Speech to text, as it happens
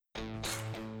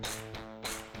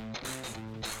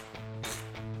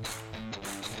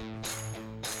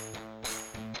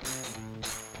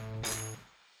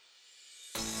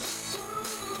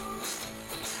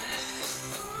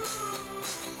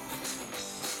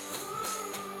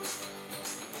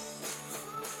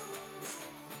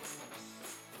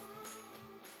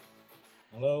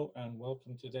Hello and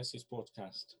welcome to This is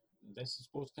Sportscast. This is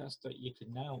Sportscast that you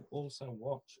can now also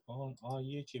watch on our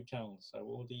YouTube channel. So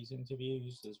all these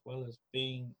interviews, as well as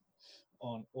being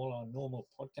on all our normal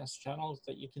podcast channels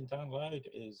that you can download,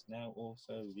 is now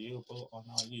also viewable on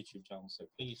our YouTube channel. So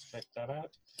please check that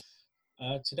out.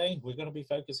 Today we're going to be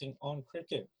focusing on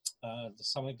cricket, the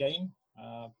summer game,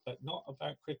 but not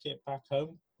about cricket back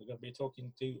home. We're going to be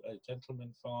talking to a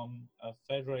gentleman from a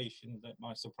federation that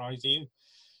might surprise you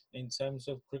in terms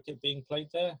of cricket being played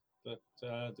there, but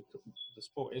the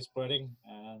sport is spreading,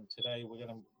 and today we're going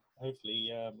to hopefully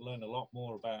learn a lot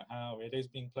more about how it is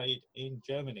being played in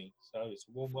Germany. So it's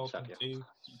a warm welcome to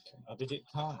Abhijit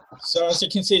Khan. So as you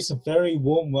can see, it's a very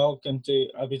warm welcome to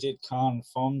Abhijit Khan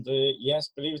from the, yes,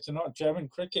 believe it or not, German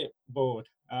Cricket Board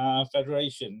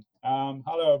Federation.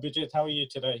 Hello Abhijit, how are you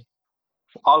today?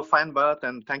 All fine, Bharat,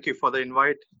 and thank you for the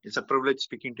invite. It's a privilege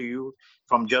speaking to you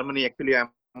from Germany. Actually, I'm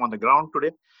on the ground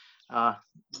today.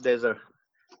 There's a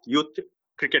youth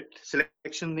cricket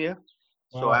selection here,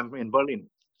 so Wow. I'm in Berlin.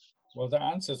 Well, that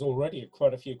answers already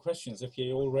quite a few questions. If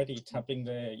you're already tapping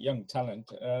the young talent,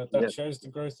 that shows the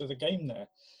growth of the game there.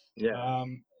 Yeah.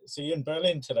 So you're in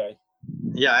Berlin today?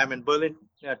 Yeah, I'm in Berlin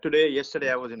today.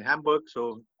 Yesterday, I was in Hamburg,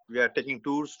 so we are taking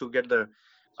tours to get the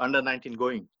under 19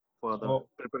 going for the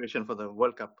preparation for the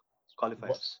World Cup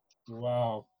qualifiers.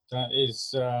 Wow, that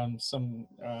is some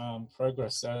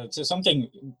progress. So something,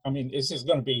 I mean, this is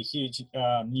going to be huge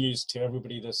news to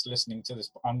everybody that's listening to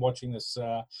this and watching this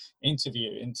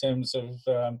interview in terms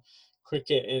of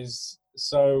cricket is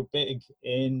so big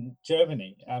in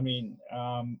Germany. I mean,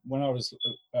 when I was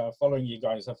following you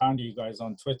guys, I found you guys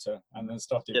on Twitter and then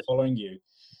started following you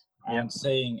and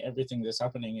seeing everything that's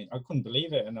happening. I couldn't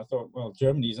believe it. And I thought, well,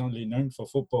 Germany is only known for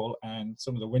football and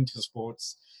some of the winter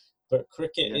sports, but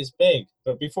cricket is big.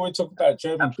 But before we talk about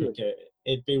German cricket,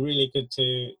 it'd be really good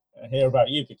to hear about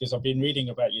you, because I've been reading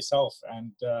about yourself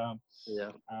and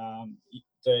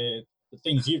the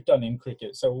things you've done in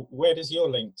cricket. So where does your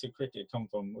link to cricket come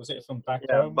from? Was it from back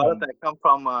home? Bharat, I come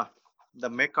from the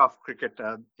mecca of cricket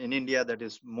in India, that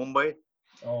is Mumbai.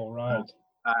 Oh, right.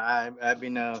 I've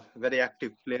been a very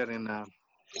active player in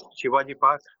Shivaji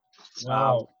Park.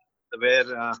 Wow. Where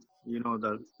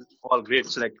the all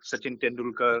greats like Sachin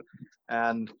Tendulkar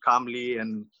and Kamli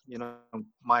and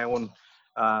my own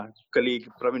colleague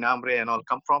Praveen Amre and all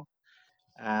come from,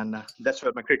 and that's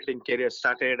where my cricketing career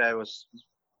started. I was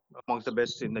amongst the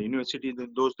best in the university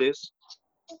in those days,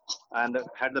 and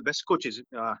had the best coaches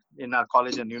in our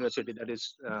college and university. That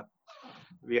is,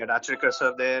 we had Acharkar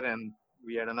sir there, and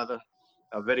we had another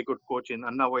a very good coach in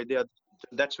Anna Vaidya.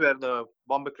 That's where the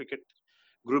Bombay cricket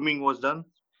grooming was done.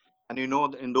 And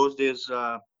in those days,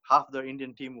 half the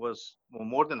Indian team was,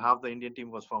 more than half the Indian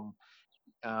team was from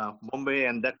Bombay,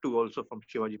 and that too also from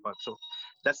Shivaji Park. So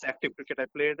that's the active cricket I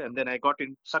played, and then I got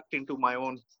sucked into my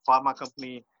own pharma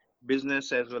company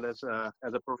business as well as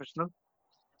a professional.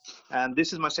 And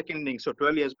this is my second inning. So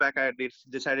 12 years back, I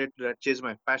decided to chase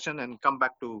my passion and come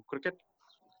back to cricket.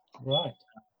 Right.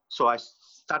 So I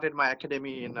started my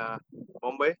academy in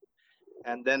Mumbai,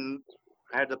 and then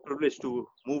I had the privilege to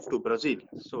move to Brazil.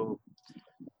 So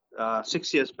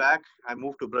 6 years back, I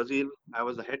moved to Brazil. I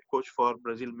was the head coach for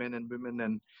Brazil men and women,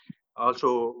 and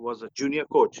also was a junior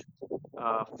coach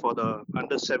for the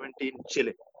under 17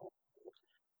 Chile.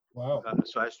 Wow.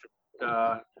 So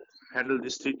I handled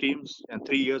these three teams, and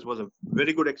 3 years was a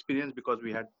very good experience because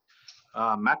we had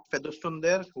Matt Featherstone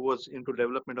there, who was into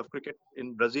development of cricket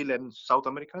in Brazil and South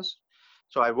Americas.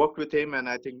 So I worked with him, and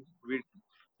I think we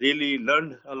really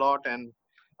learned a lot and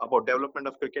about development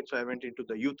of cricket. So I went into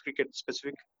the youth cricket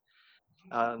specific.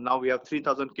 Now we have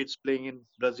 3,000 kids playing in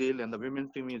Brazil, and the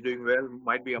women's team is doing well,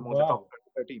 might be among the top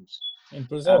 25 teams. In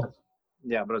Brazil?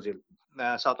 Brazil,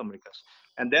 South Americas.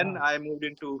 And then I moved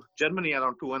into Germany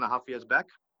around 2.5 years back.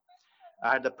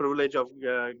 I had the privilege of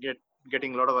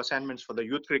getting a lot of assignments for the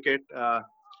youth cricket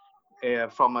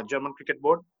from a German cricket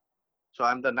board. So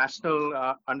I'm the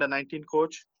national under 19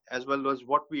 coach, as well as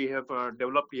what we have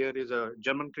developed here is a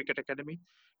German cricket academy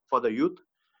for the youth.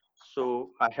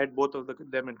 So I had both of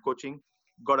them in coaching.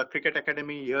 Got a cricket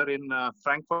academy here in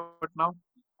Frankfurt now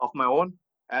of my own.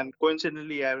 And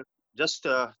coincidentally, just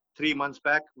 3 months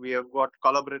back, we have got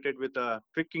collaborated with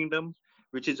Cricket Kingdom,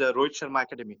 which is a Rohit Sharma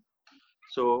academy.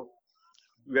 So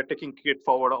we are taking cricket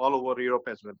forward all over Europe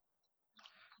as well.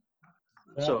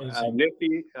 So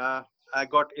lately, I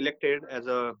got elected as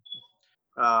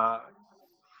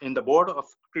in the board of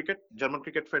cricket, German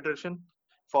Cricket Federation,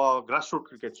 for grassroots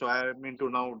cricket. So I'm into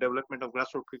now development of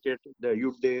grassroots cricket, the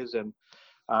youth days, and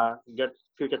get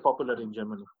cricket popular in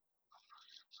Germany.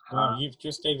 Wow, you've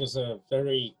just gave us a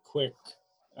very quick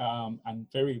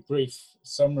and very brief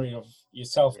summary of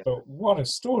yourself. Yeah. But what a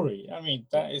story! I mean,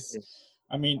 Yeah. that is,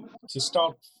 Yeah. I mean, to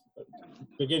start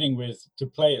beginning with, to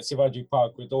play at Shivaji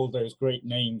Park with all those great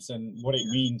names and what it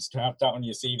means to have that on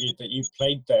your CV that you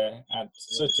played there at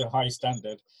such a high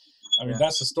standard. I mean, Yeah.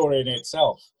 that's a story in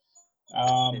itself.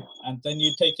 Yeah. And then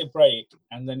you take a break,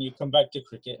 and then you come back to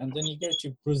cricket, and then you go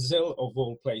to Brazil of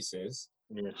all places.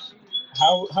 Yes.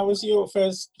 How was your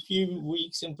first few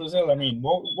weeks in Brazil? I mean,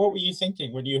 what were you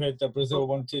thinking when you heard that Brazil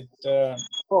wanted?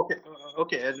 Okay,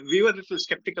 okay. And we were a little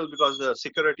skeptical because the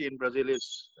security in Brazil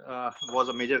is was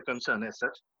a major concern as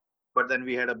such. But then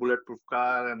we had a bulletproof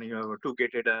car and two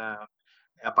gated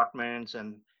apartments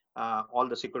and all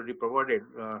the security provided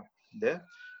there.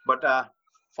 But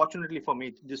fortunately for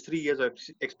me, these 3 years of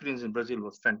experience in Brazil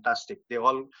was fantastic. They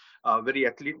all very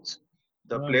athletes.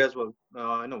 The Right. players were,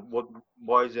 both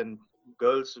boys and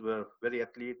girls were very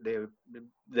athlete.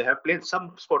 They have played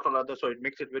some sport or other, so it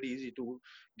makes it very easy to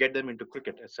get them into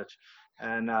cricket as such.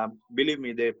 And believe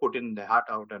me, they put in their heart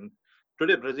out. And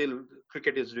today, Brazil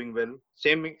cricket is doing well.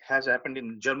 Same has happened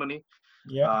in Germany.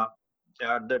 Yeah.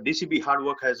 Uh, the DCB hard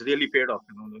work has really paid off.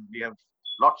 We have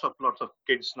lots of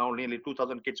kids now, nearly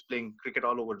 2,000 kids playing cricket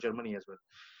all over Germany as well.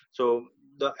 So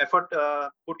the effort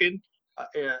put in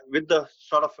with the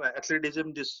sort of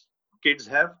athleticism these kids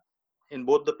have in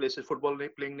both the places, football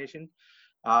playing nation,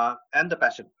 and the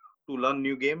passion to learn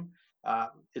new game.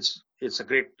 It's a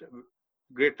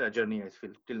great journey I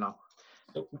feel till now.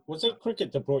 So was it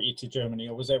cricket that brought you to Germany,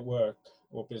 or was it work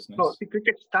or No, business? see,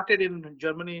 cricket started in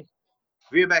Germany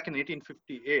way back in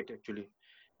 1858 actually,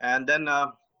 and then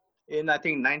in I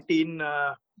think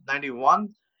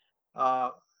 1991 uh,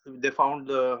 they found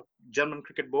the German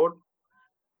Cricket Board,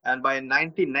 and by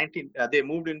 1919 they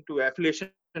moved into affiliation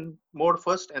mode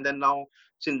first, and then now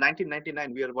since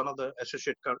 1999 we are one of the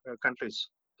associate countries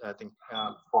I think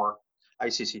for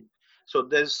ICC. So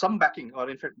there's some backing, or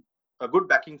in fact a good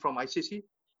backing from ICC,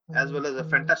 as well as a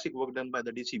fantastic work done by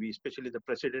the DCB, especially the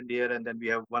president here. And then we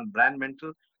have one brand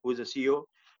mentor who is a CEO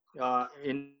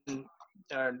in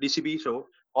DCB. So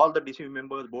all the DCB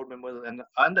members, board members,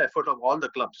 and the effort of all the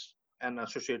clubs and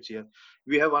associates here.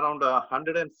 We have around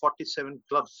 147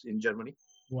 clubs in Germany,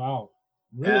 Wow,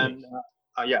 really? and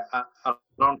yeah,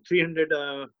 around 300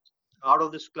 out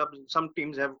of this club. Some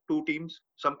teams have two teams,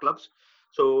 some clubs.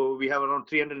 So we have around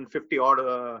 350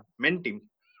 odd men team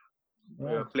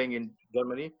Right. playing in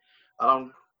Germany,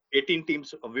 around 18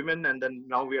 teams of women, and then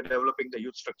now we are developing the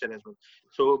youth structure as well.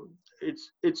 So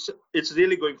it's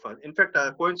really going fast. In fact,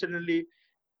 coincidentally,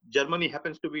 Germany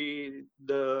happens to be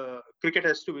the cricket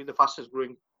has to be the fastest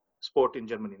growing sport in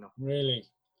Germany now. Really?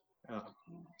 Uh,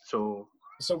 so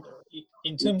So,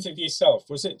 in terms of yourself,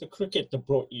 was it the cricket that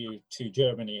brought you to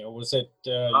Germany, or was it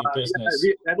your yeah, business?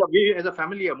 we as a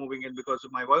family are moving in because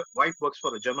my wife works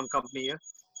for a German company here.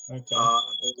 Okay.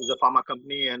 It's a pharma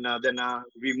company, and then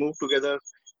we moved together.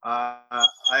 Uh,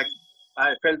 I I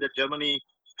felt that Germany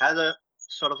has a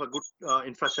sort of a good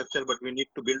infrastructure, but we need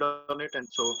to build on it, and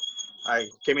so I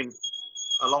came in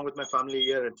along with my family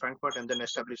here at Frankfurt, and then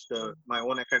established my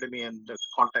own academy and the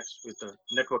contacts with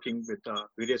networking with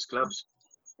various clubs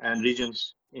and regions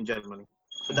in Germany.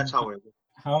 So that's And how I.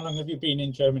 how long have you been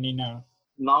in Germany now?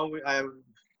 Now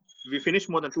we finished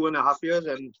more than 2.5 years,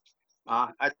 and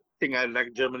I think I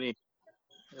like Germany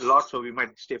a lot, so we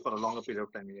might stay for a longer period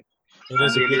of time here It and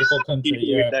is a really beautiful see country, to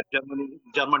it yeah. that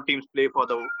German teams play for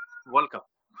the World Cup.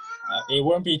 It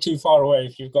won't be too far away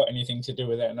if you've got anything to do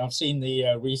with it. And I've seen the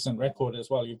recent record as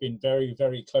well. You've been very,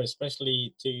 very close,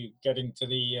 especially to getting to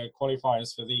the qualifiers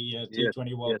for the Yes,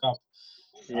 T20 World yes, Cup.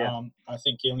 yeah. I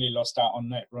think you only lost out on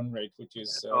net run rate, which is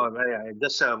Oh, yeah,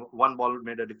 just one ball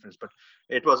made a difference, but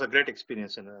it was a great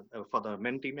experience and for the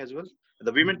men team as well.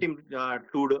 The women team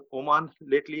toured Oman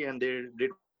lately, and they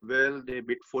did well. They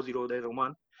beat 4-0 there,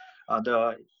 Oman.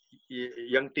 The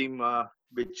young team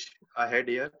which I had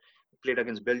here played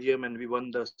against Belgium, and we won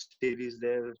the series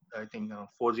there. I think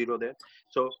 4-0 there.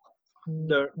 So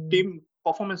the team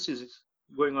performance is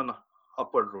going on a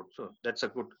upward road. So that's a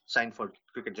good sign for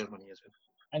cricket Germany as well.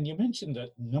 and you mentioned a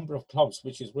number of clubs,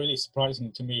 which is really surprising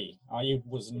to me. I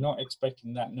was not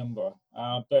expecting that number.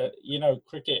 But you know,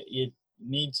 cricket it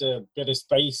needs a bit of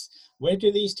space. Where do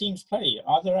these teams play?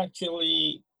 Are there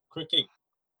actually cricket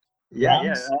Yeah,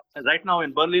 yeah. grounds? Right now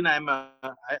in Berlin,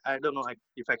 I don't know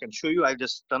if I can show you. I'll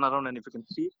just turn around, and if you can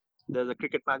see, there's a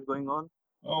cricket match going on.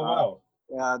 Oh Uh, wow!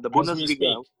 the As we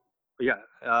Bundesliga, speak, yeah,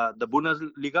 the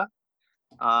Bundesliga,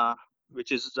 uh,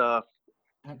 which is a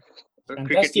and that's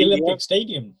cricket the league here. Olympic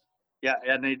Stadium, Yeah,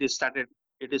 and it is started.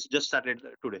 It is just started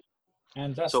today.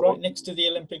 and that's So right next to the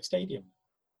Olympic Stadium.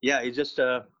 yeah, it's just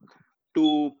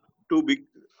two big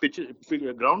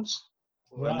grounds. And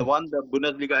the Right. one, the Bundesliga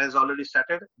has already started. They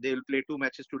will play 2 matches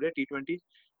today, T20,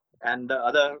 and the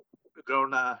other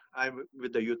ground I'm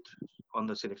with the youth on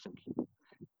the selection.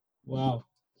 Wow.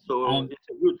 So And it's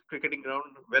a huge cricketing ground.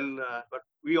 Well, but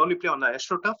we only play on the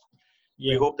Astro Turf.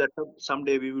 We yeah, hope that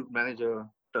someday we will manage a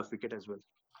turf wicket as well.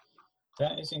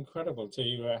 that is incredible to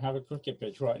have a cricket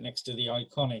pitch right next to the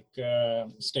iconic Uh,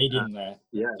 stadium there.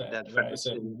 yeah, That, that that is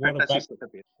a fantastic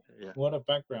setup here. Yeah. what a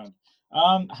background.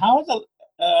 How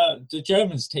are the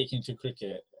Germans taking to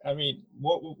cricket? I mean,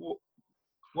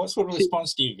 what sort of See,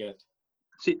 response do you get?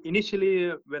 initially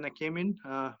when I came in,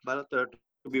 Bharat,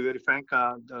 to be very frank,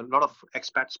 a lot of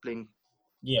expats playing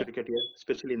Yeah. cricket here,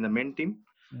 especially in the men team.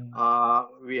 Mm.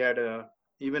 We had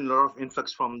even a lot of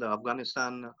influx from the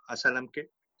Afghanistan asylum kids.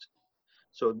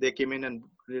 So they came in, and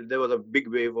there was a big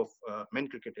wave of men cricket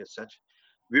as such.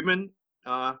 Women,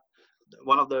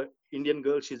 one of the Indian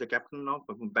girls, she's the captain now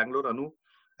from Bangalore, Anu,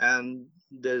 and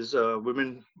there's a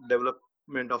women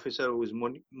development officer who is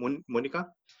Monica.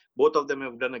 Both of them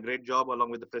have done a great job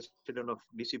along with the president of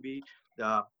DCB.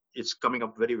 Uh, it's coming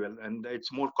up very well, and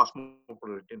it's more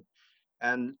cosmopolitan.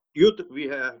 And youth,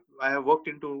 I have worked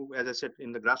into, as I said,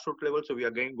 in the grassroots level. So we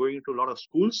are going into a lot of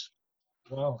schools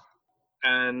Wow.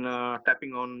 and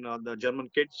tapping on the German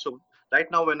kids. So right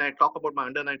now, when I talk about my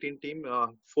under 19 team,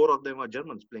 four of them are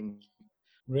Germans playing.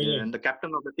 And the Really?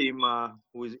 captain of the team,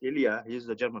 who is Ilya, he is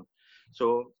the German.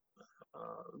 So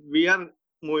we are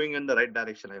moving in the right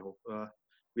direction, I hope.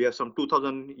 We have some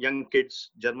 2,000 young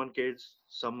kids, German kids,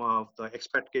 some of the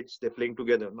expat kids, they're playing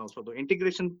together now. So the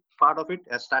integration part of it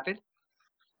has started.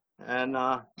 And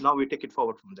now we take it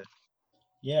forward from there.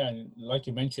 Yeah, and like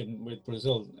you mentioned with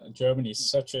Brazil, Germany is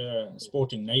such a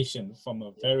sporting nation from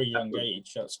a very young Absolutely.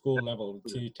 age at school level.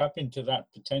 To tap into that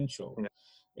potential, Yeah.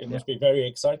 it Yeah. must be very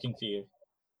exciting for you.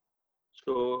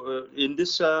 So in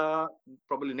this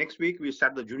probably next week we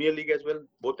start the junior league as well,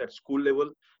 both at school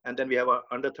level, and then we have a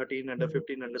under 13, under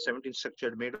 15, under 17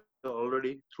 structured made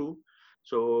already through.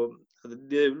 So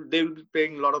they will be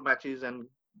playing a lot of matches and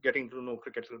getting to know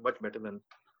cricket much better than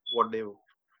what they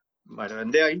might have,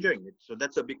 and they are enjoying it. So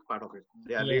that's a big part of it.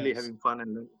 They are really Yes. having fun,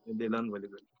 and they learn very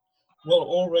well. Well,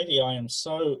 already I am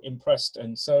so impressed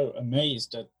and so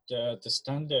amazed at the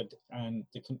standard and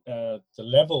the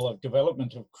level of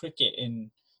development of cricket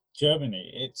in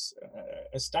Germany. It's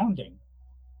astounding,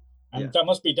 and Yeah. that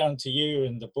must be down to you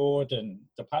and the board and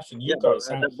the passion you Yeah, guys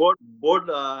have. the board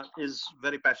is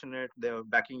very passionate. They're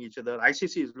backing each other.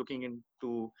 ICC is looking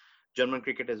into German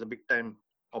cricket as a big time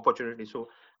opportunity. So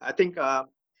I think,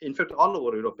 in fact, all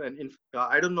over Europe, and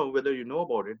I don't know whether you know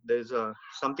about it. There's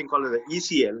something called the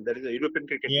ECL, that is the European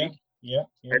Cricket Yeah, League, yeah,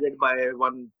 yeah, headed by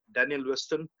one Daniel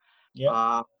Weston. yeah.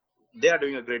 Uh, they are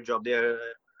doing a great job. They are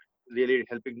really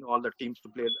helping all the teams to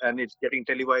play, and it's getting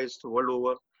televised world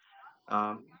over.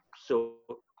 Um, so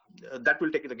that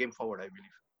will take the game forward, I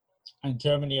believe. And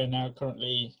Germany are now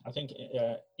currently, I think,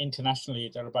 internationally,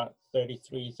 they're about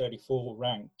 33, 34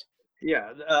 ranked.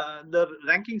 Yeah, the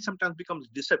ranking sometimes becomes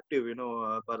deceptive,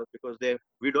 Bharat, because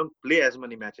we don't play as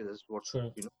many matches as what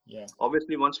True. you know. Yeah.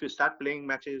 Obviously, once we start playing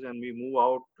matches and we move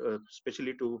out,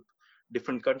 especially to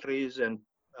different countries, and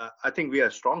I think we are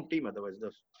a strong team otherwise.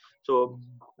 So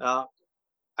Mm. uh,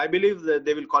 I believe that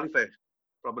they will qualify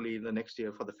probably in the next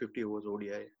year for the 50 overs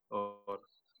ODI or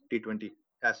T20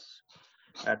 as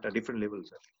at a different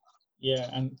levels. Yeah,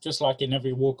 and just like in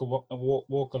every walk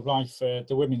of life,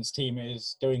 the women's team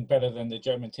is doing better than the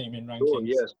German team in Oh rankings.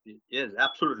 yes, yes,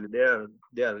 absolutely.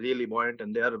 They are really buoyant,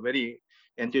 and they are very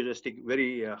enthusiastic,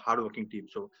 very hardworking team.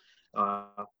 So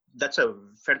that's a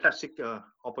fantastic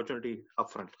opportunity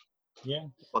upfront Yeah,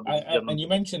 for the German and you players.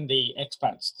 mentioned the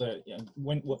expats. That Yeah.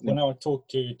 when I talk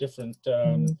to different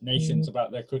nations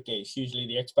about their cricket, it's usually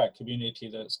the expat community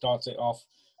that starts it off.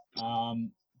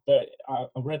 Um, but I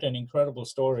read an incredible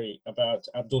story about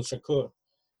Abdul Shakur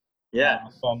Yeah,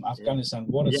 from yeah, Afghanistan.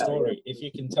 What a yeah, yeah, story! If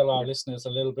you can tell our yeah. listeners a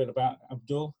little bit about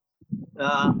Abdul.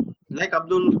 Uh, like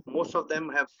Abdul, most of them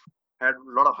have had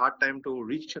a lot of hard time to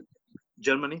reach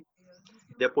Germany.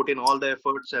 They put in all the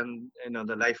efforts and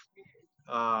the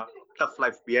uh, tough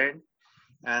life behind,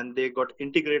 and they got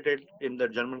integrated in the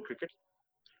German cricket.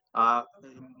 Uh,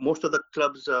 Most of the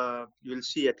clubs, you'll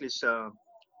see at least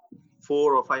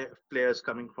 4 or 5 players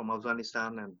coming from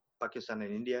Afghanistan and Pakistan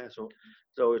and India. So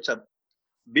it's a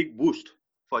big boost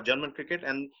for German cricket,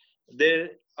 and they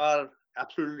are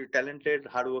absolutely talented,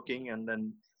 hardworking, and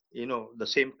then the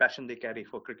same passion they carry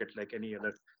for cricket like any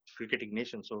other cricketing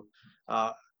nation. So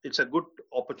uh, it's a good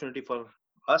opportunity for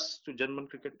us to German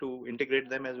cricket to integrate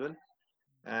them as well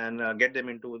and get them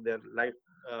into their life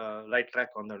right track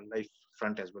on the life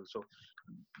front as well. So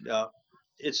uh,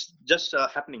 it's just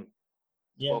happening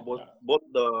Yeah. for both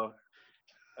the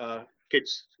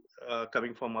kids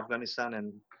coming from Afghanistan,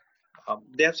 and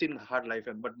they have seen hard life,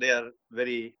 but they are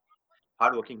very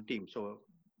hardworking team. So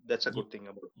that's a Yeah, good thing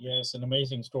about it. yeah, it's an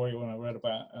amazing story when I read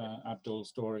about Abdul's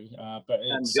story. But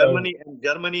And it's so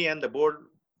Germany and the board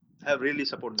have really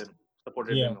supported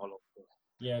yeah, them all over.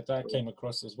 yeah, that So came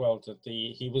across as well. That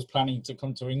he was planning to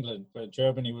come to England, but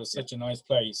Germany was yeah, such a nice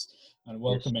place and yes,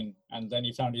 welcoming, and then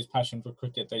he found his passion for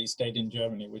cricket that he stayed in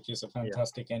Germany, which is a yeah,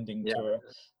 fantastic ending yeah, to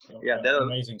yeah.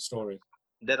 amazing story.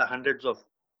 There are hundreds of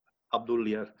Abdul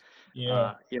here,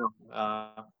 Yeah,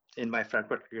 in my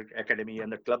Frankfurt Cricket Academy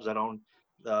and the clubs around.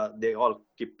 They all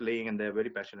keep playing and they're very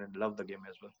passionate, love the game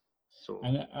as well. So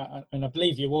and I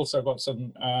believe you've also got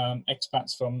some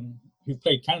expats from who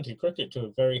played county cricket to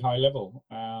a very high level,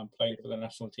 playing for the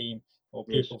national team, or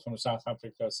yes, people from South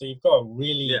Africa. So you've got a yeah,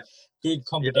 really good yeah, good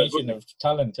combination mix. of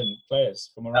talent and players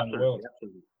from around the Absolutely, world.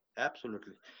 absolutely,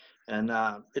 absolutely. And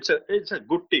it's a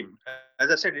good team.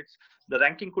 As I said, it's the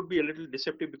ranking could be a little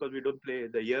deceptive because we don't play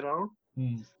the year round.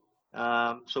 Mm.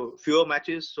 So fewer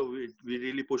matches, so we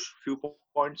really push few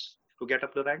points to get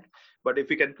up the rank. But if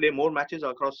we can play more matches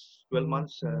across 12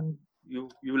 months, you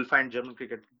will find German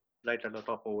cricket right at the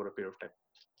top over a period of time.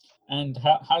 And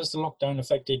how's the lockdown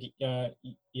affected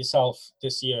yourself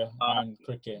this year Uh, and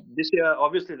cricket? this year,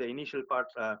 obviously, the initial part,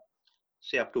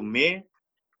 say up to May,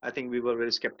 I think we were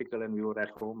very skeptical and we were at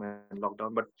home and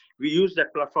lockdown. But we used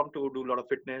that platform to do a lot of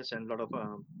fitness and a lot of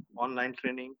online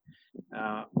training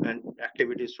and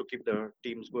activities to keep the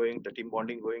teams going, the team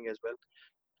bonding going as well.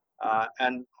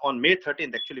 And on May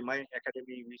 13th, actually, my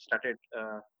academy, we started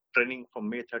training from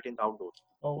May 13th outdoors.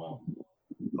 Oh wow,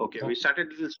 Okay, we that, started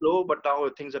a little slow, but now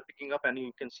things are picking up, and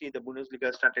you can see the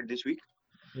Bundesliga started this week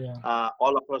yeah.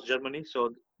 all across Germany.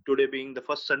 So today being the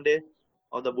first Sunday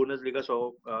of the Bundesliga,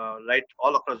 so right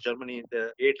all across Germany,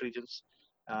 the 8 regions,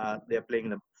 they are playing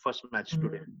the first match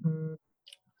today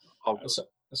outdoors. So,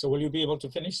 so will you be able to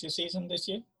finish the season this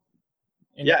year?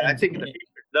 Yeah, I think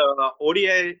the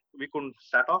ODI we couldn't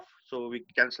start off, so we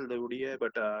canceled the ODI.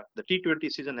 But the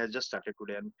T20 season has just started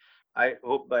today, and I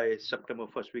hope by September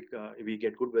first week we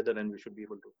get good weather and we should be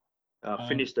able to um,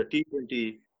 finish the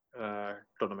T20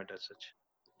 tournament as such.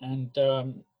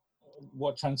 and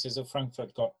what chances have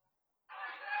Frankfurt got?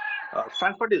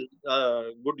 Frankfurt is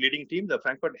a good leading team. The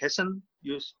Frankfurt Hessen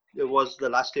was the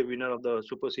last year winner of the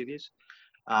Super Series.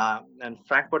 And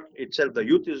Frankfurt itself, the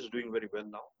youth is doing very well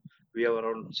now. We have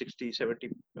around 60, 70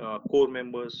 core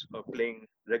members playing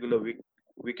regular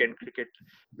weekend cricket,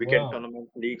 weekend Wow, tournament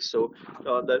leagues. So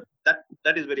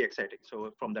that is very exciting.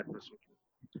 So from that perspective,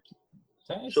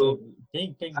 that is a so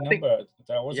big I think number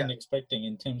that I yeah, wasn't expecting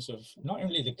in terms of not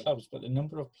only the clubs but the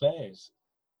number of players.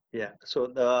 yeah. So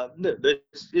this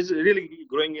is really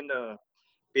growing in a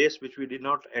pace which we did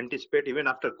not anticipate even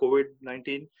after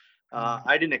COVID-19. Mm.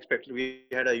 I didn't expect. We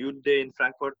had a youth day in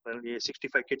Frankfurt and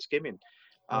 65 kids came in.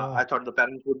 I Wow. thought the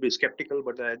parents would be skeptical,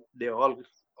 but they're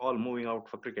all moving out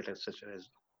for cricket as such as.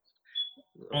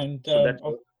 And So that's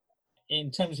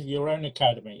in terms of your own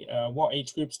academy, what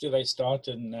age groups do they start?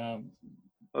 And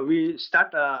we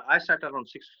start. I start around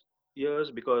 6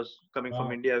 years because coming from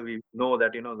wow, India, we know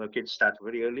that the kids start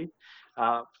very early,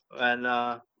 uh, and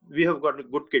we have got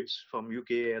good kids from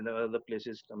UK and the other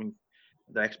places coming,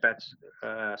 the expats,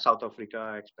 South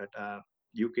Africa, expat,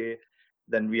 UK.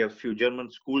 Then we have few German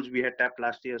schools we had tapped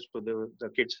last year, so the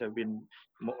kids have been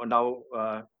now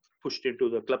pushed into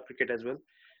the club cricket as well.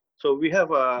 So we have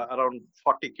around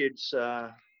 40 kids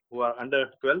who are under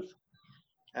 12,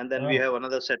 and then we wow. have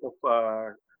another set of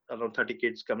around 30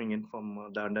 kids coming in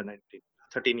from the under 19,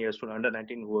 13 years to under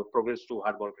 19 who have progressed to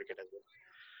hardball cricket as well.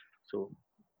 So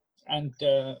And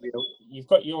we have you've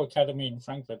got your academy in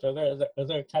Frankfurt. Are there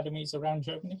other academies around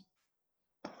Germany?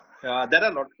 there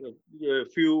are not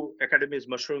few academies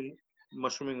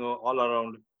mushrooming all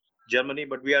around Germany,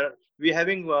 but we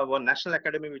having one national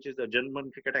academy which is the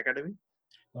German Cricket Academy.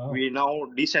 Wow. We now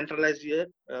decentralized here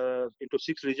into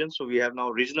 6 regions, so we have now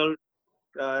regional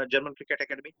German Cricket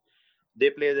Academy. They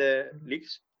play the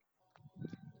leagues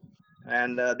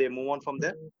and they move on from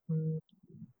there.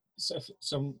 So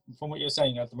from what you're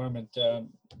saying at the moment,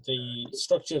 the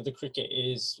structure of the cricket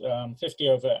is 50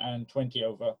 over and 20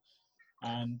 over,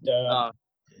 and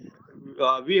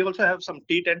Uh, we also have some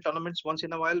T10 tournaments once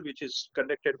in a while, which is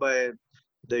conducted by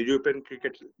the European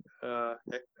uh,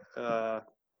 uh,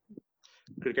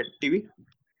 Cricket TV,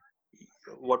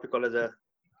 what we call as a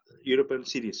European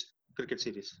series, cricket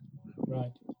series.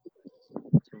 right.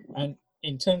 And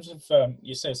in terms of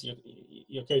you says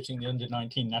you're coaching the under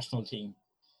 19 national team.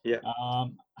 Yeah.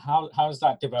 How is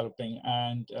that developing?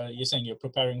 And you're saying you're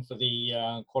preparing for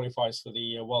the qualifiers for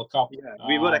the World Cup. Yeah,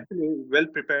 we were actually well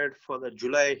prepared for the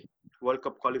July World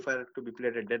Cup qualifier to be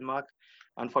played at Denmark.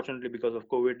 Unfortunately, because of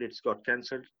COVID, it's got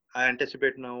cancelled. I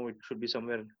anticipate now it should be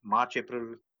somewhere March,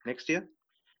 April next year.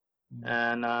 Mm.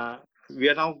 And we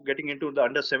are now getting into the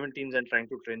under 17s and trying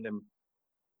to train them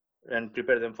and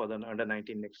prepare them for the under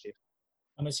 19 next year.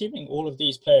 I'm assuming all of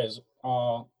these players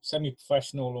are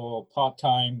semi-professional or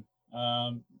part-time.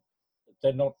 Um,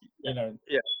 they're not, Yeah, you know.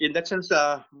 yeah. In that sense,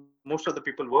 most of the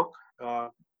people work uh,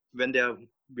 when they are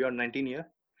beyond 19 years,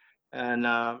 and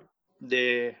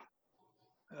they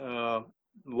uh,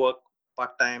 work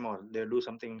part time or they do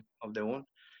something of their own.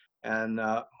 And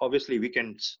obviously,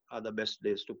 weekends are the best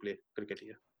days to play cricket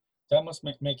here. That must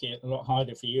make it a lot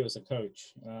harder for you as a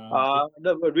coach.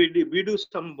 We do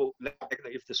some like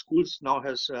if the schools now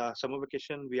has summer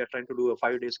vacation, we are trying to do a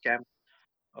 5 days camp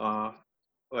uh,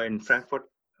 in Frankfurt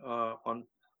on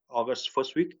August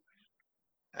first week.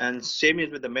 And same is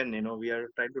with the men. We are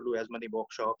trying to do as many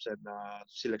workshops and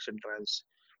selection trials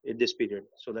in this period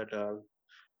so that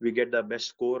we get the best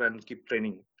score and keep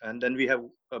training. And then we have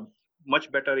much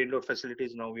better indoor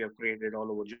facilities now we have created all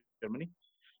over Germany,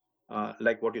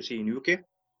 like what you see in UK.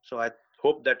 So I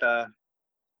hope that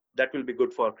that will be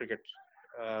good for cricket,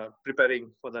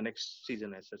 preparing for the next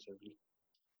season as such.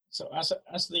 So,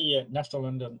 as the national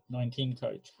under 19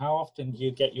 coach, how often do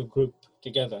you get your group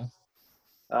together?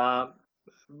 Uh,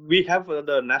 we have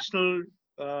the National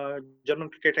German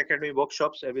Cricket Academy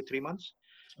workshops every 3 months.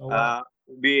 Oh Uh, wow!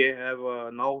 we have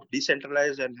now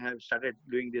decentralized and have started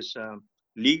doing this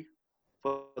league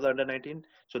for the under 19.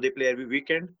 So they play every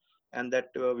weekend, and that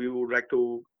we would like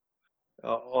to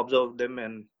observe them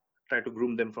and try to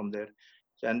groom them from there.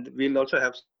 And we'll also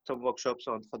have some workshops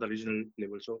on for the regional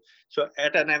level. So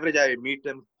at an average, I meet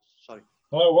them. Sorry.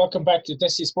 Hello, welcome back to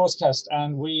Desi Sportscast,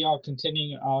 and we are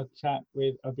continuing our chat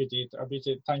with Abhijit.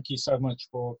 Abhijit, thank you so much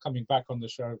for coming back on the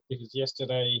show, because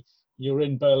yesterday you were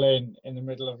in Berlin in the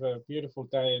middle of a beautiful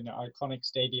day in the iconic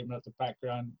stadium at the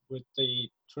background with the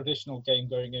traditional game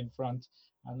going in front,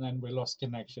 and then we lost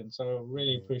connection. So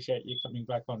really appreciate you coming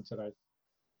back on today.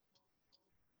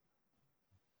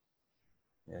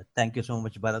 Yeah, thank you so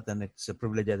much, Bharat, and it's a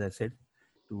privilege, as I said,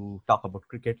 to talk about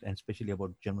cricket and especially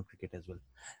about German cricket as well.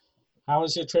 How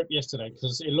was your trip yesterday?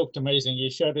 Because it looked amazing. You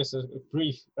showed us a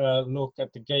brief look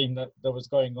at the game that was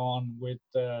going on with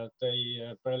the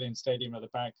Berlin Stadium at the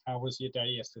back. How was your day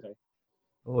yesterday?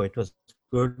 Oh, it was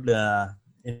good.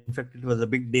 In fact, it was a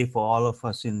big day for all of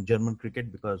us in German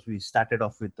cricket because we started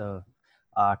off with a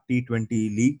T20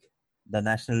 league, the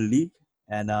national league,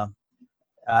 and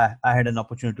I had an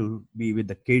opportunity to be with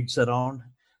the kids around,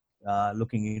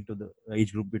 looking into the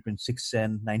age group between 6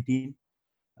 and 19.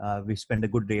 We spent a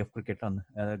good day of cricket on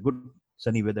good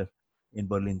sunny weather in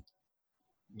Berlin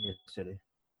yesterday.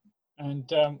 And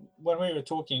when we were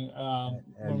talking,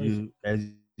 As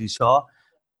you saw,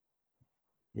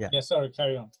 yeah, yeah, sorry,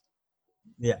 carry on.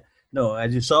 yeah. No,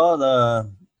 as you saw,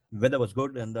 the weather was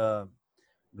good and the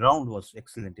ground was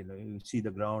excellent. You see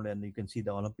the ground and you can see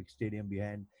the Olympic Stadium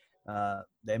behind. The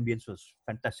ambience was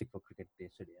fantastic for cricket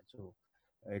yesterday, and so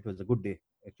it was a good day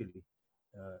actually.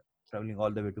 Traveling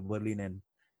all the way to Berlin and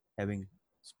having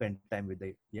spent time with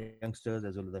the youngsters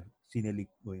as well as the senior league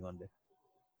going on there.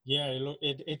 Yeah,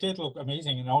 it did look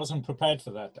amazing, and I wasn't prepared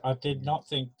for that. I did not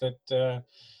think that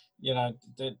you know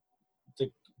the,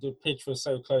 the the pitch was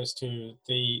so close to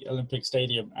the Olympic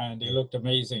Stadium, and it looked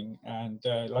amazing. And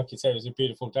like you say, it was a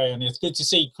beautiful day, and it's good to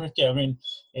see cricket. I mean,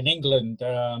 in England,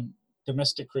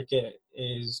 domestic cricket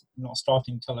is not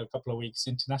starting till a couple of weeks.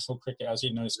 International cricket, as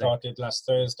you know, started last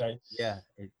Thursday. Yeah.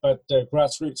 But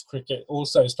grassroots cricket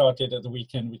also started at the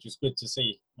weekend, which is good to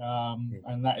see.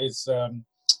 And that is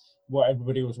what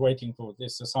everybody was waiting for.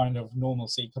 This is a sign of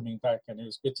normalcy coming back, and it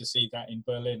was good to see that in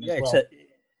Berlin as well.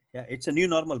 It's a new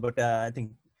normal, but I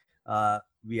think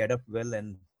we adapt well,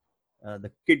 and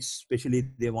the kids especially,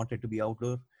 they wanted to be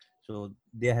outdoor, so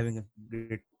they're having a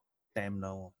great time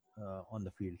now on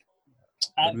the field.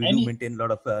 But we do maintain a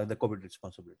lot of the COVID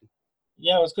responsibility.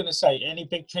 Yeah, I was going to say, any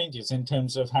big changes in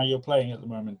terms of how you're playing at the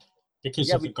moment because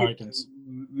of the guidance?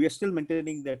 We are still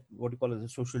maintaining that what you call as a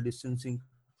social distancing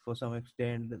for some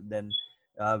extent. Then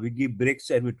we give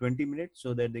breaks every 20 minutes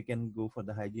so that they can go for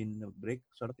the hygiene break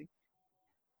sort of thing,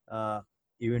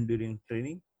 even during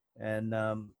training. And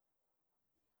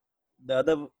the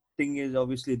other thing is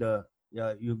obviously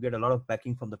you get a lot of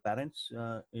backing from the parents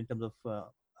in terms of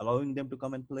allowing them to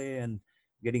come and play and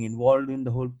getting involved in the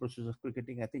whole process of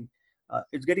cricketing. I think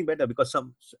it's getting better because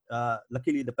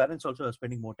luckily the parents also are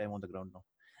spending more time on the ground now.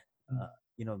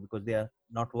 Because they are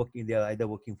not working, they are either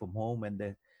working from home,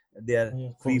 and They are Yeah,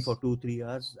 of free for course. 2-3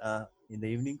 hours in the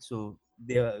evening, so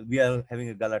we are having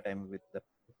a gala time with the.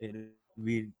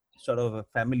 We sort of a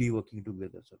family working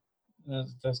together. So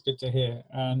That's good to hear.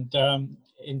 And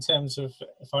in terms of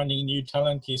finding new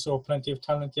talent, you saw plenty of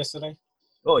talent yesterday.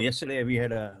 oh, yesterday we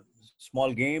had a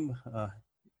small game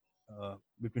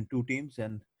between two teams,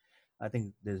 and I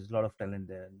think there's a lot of talent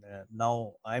there. And,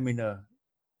 now I'm in a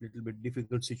little bit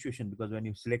difficult situation because when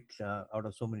you select out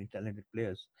of so many talented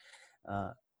players,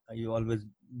 uh, you always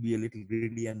be a little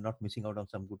greedy and not missing out on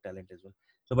some good talent as well.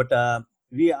 So, but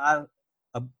we are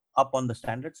up, up on the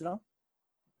standards now,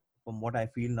 from what I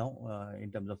feel now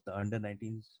in terms of the under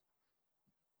 19s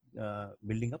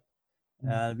building up.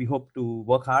 We hope to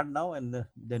work hard now and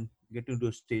then get into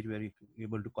a stage where you're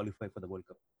able to qualify for the World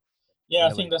Cup Yeah, I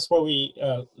whenever think it. that's where we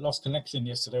lost connection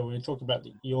yesterday. We were talking about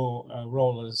your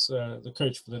role as the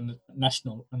coach for the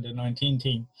national under 19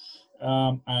 team,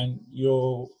 and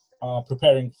you're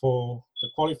preparing for the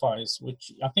qualifiers,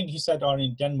 which I think you said are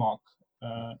in Denmark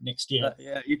next year.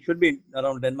 Yeah, it should be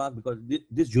around Denmark because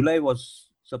this July was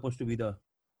supposed to be the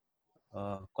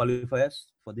qualifiers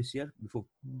for this year before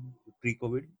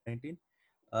pre-COVID 19.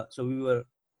 So we were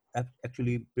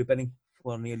actually preparing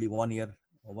for nearly 1 year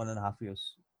or 1.5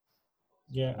 years.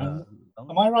 Yeah, and Long.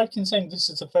 am I right in saying this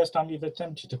is the first time you've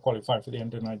attempted to qualify for the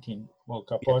under 19 World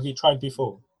Cup, or have Yes. you tried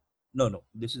before? No.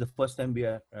 This is the first time we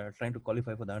are trying to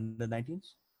qualify for the under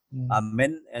 19s. Mm.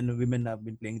 Men and women have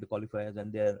been playing the qualifiers,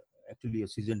 and they are actually a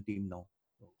seasoned team now.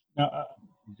 So Now,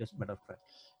 it's just a matter of fact.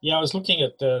 yeah, I was looking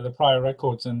at the prior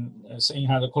records and seeing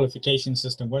how the qualification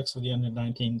system works for the under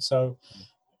 19. So,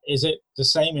 is it the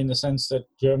same in the sense that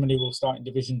Germany will start in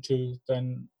Division 2,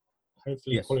 then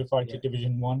hopefully Yes. qualify to Yeah.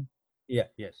 Division 1? Yeah.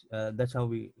 Yes. That's how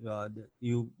we.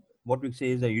 You. What we say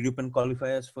is the European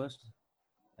qualifiers first,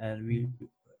 and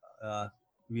uh,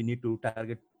 we need to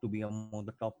target to be among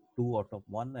the top two or top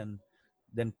one, and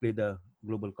then play the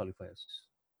global qualifiers.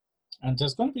 And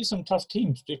there's going to be some tough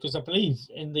teams because I believe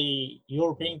in the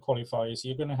European qualifiers,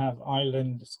 you're going to have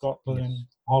Ireland, Scotland,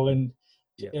 Yes. Holland,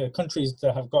 Yeah. countries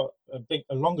that have got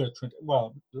a longer,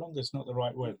 well, longer is not the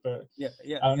right word, but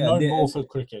Yeah. known more for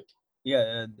cricket.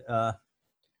 Yeah.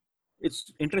 It's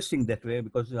interesting that way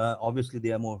because obviously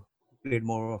they are played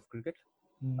more of cricket.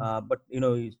 Mm. But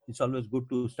it's always good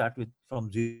to start with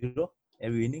from zero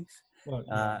every innings, Well,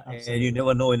 yeah, and you absolutely.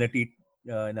 never know in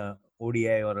a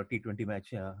ODI or a T20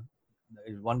 match.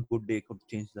 One good day could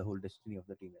change the whole destiny of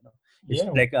the team. It's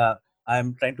Yeah. like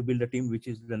I'm trying to build a team which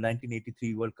is the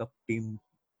 1983 World Cup team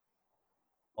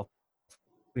of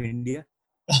India.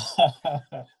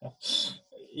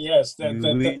 Yes, You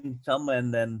win some,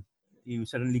 and then you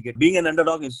suddenly get. Being an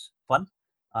underdog is fun.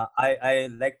 I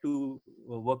like to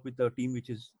work with a team which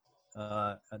is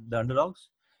the underdogs,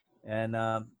 and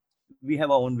we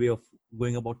have our own way of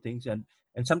going about things, and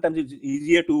sometimes it's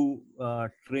easier to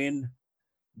train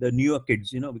the newer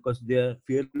kids, because they're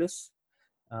fearless.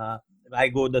 uh, I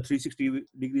go the 360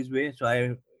 degrees way. So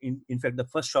in fact, the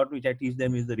first shot which I teach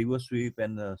them is the reverse sweep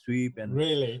and the sweep, and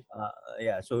really.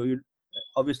 yeah. So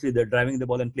obviously they're driving the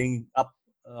ball and playing up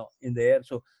in the air.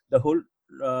 So the whole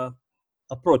uh,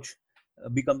 approach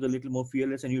becomes a little more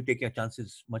fearless, and you take your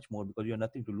chances much more because you have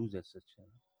nothing to lose as such.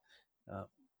 Uh,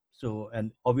 so,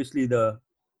 and obviously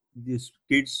these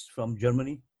kids from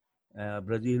Germany,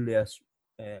 Brazil, they are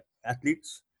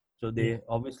athletes, so Yeah. they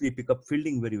obviously pick up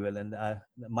fielding very well. And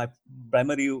my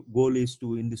primary goal is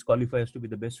to in this qualifiers to be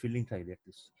the best fielding side at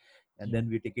least, and Yeah. then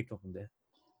we take it from there.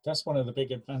 That's one of the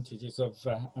big advantages of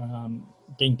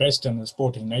being based in a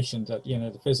sporting nation. That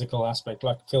the physical aspect,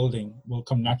 like fielding, will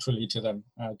come naturally to them.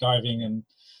 Diving and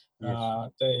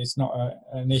Yes. it's not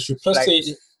an issue. Plus,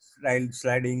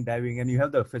 Sliding, diving, and you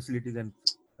have the facilities and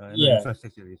yeah,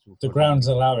 infrastructure the for doing grounds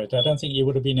it. allow it. I don't think you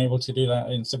would have been able to do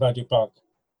that in Sabadu Park.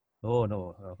 Oh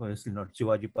no, obviously not.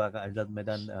 Shivaji Park, Azad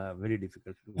Maidan, very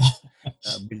difficult to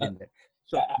build in there.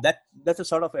 So that's a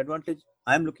sort of advantage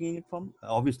I'm looking at it from.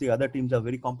 Obviously, other teams are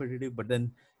very competitive, but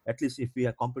then at least if we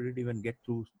are competitive and get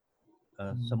through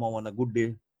somehow on a good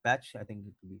day patch, I think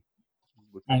it will be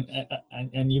good for And, us.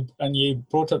 and you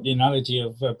brought up the analogy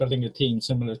of building a team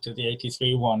similar to the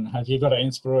 '83 one. Have you got an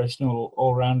inspirational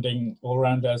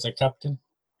all-rounder as a captain?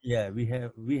 Yeah, we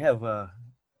have a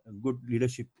good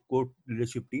core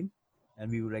leadership team,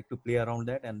 and we would like to play around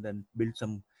that and then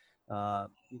uh,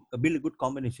 build a good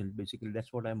combination. Basically,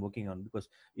 that's what I'm working on. Because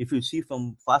if you see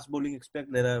from fast bowling aspect,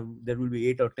 there will be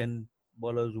 8 or 10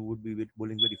 bowlers who would be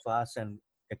bowling very fast and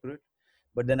accurate,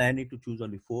 but then I need to choose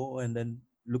only 4 and then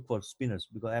look for spinners,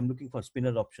 because I'm looking for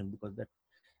spinner option, because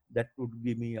that would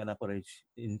give me an upper edge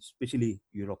in especially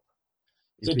Europe.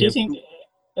 So If we do you have think two.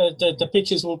 The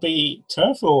pitches will be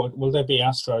turf, or will there be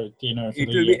astro? Do you know for It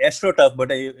will be the? astro tough,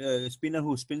 but a spinner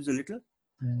who spins a little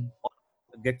Mm,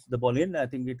 gets the ball in. I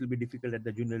think it will be difficult at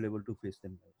the junior level to face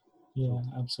them. yeah, So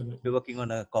absolutely. we're working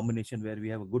on a combination where we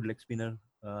have a good leg spinner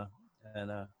and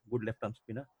a good left arm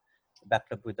spinner,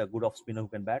 backed up with a good off spinner who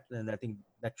can bat. And I think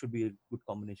that should be a good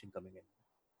combination coming in.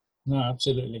 No,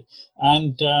 absolutely.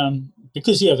 And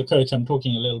because you're the coach, I'm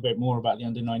talking a little bit more about the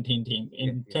under-19 team. Yeah,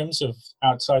 In yeah, terms of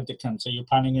outside the camps, are you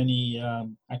planning any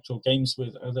actual games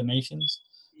with other nations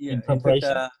yeah. in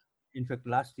preparation? In fact,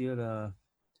 last year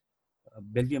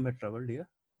Belgium had traveled here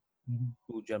Mm-hmm.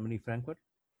 to Germany, Frankfurt.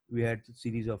 We had a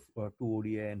series of two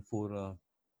ODI and four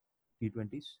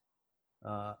T20s.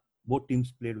 Uh, both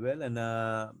teams played well, and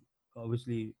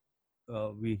obviously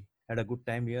we had a good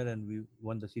time here, and we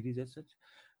won the series as such.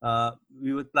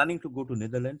 We were planning to go to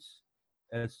Netherlands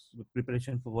as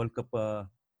preparation for World Cup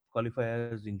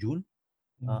qualifiers in June.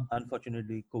 Mm-hmm.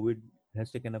 Unfortunately, COVID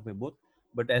has taken away both.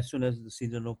 But as soon as the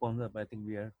season opens up, I think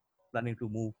we are planning to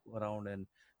move around and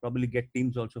probably get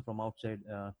teams also from outside,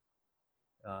 uh,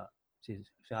 say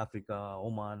Africa,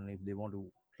 Oman, if they want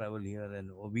to travel here,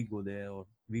 and or we go there, or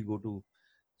we go to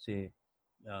say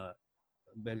uh,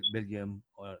 Belgium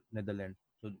or Netherlands.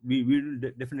 So we will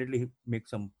definitely make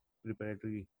some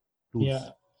preparatory Yeah,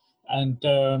 tours.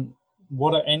 and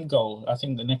what an end goal! I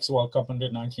think the next World Cup,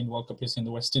 under-19 World Cup, is in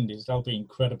the West Indies. That'll be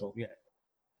incredible. Yeah,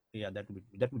 yeah, that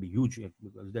would be huge,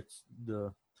 because that's uh,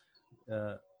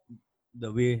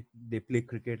 the way they play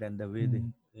cricket and the way they,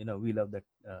 Mm. we love that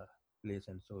place,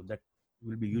 and so that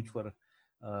will be huge for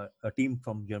a team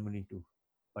from Germany to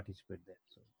participate there.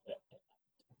 So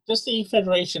Does the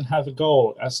federation have a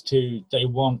goal as to they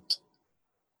want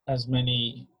as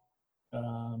many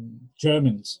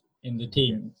Germans in the yeah.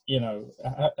 team?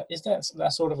 Is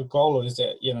that sort of a goal, or is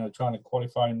it trying to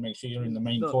qualify and make sure you're in the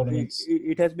main No, tournaments?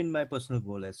 it has been my personal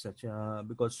goal as such,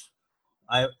 because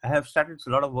I have started a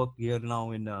lot of work here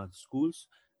now in schools.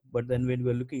 But then when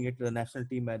we're looking at the national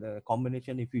team at a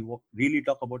combination, if we really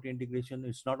talk about integration,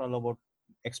 it's not all about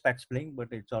expats playing, but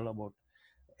it's all about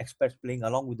expats playing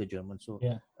along with the Germans. So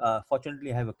Yeah.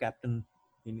 fortunately, I have a captain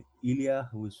in Ilya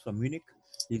who is from Munich.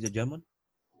 He's a German,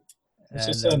 What's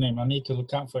his and surname? I need to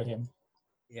look out for him.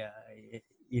 yeah,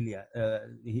 Ilya.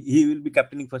 He will be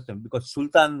captaining first time, because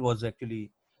Sultan was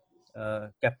actually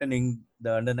captaining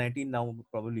the under 19. Now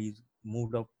probably he's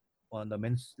moved up on the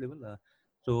men's level.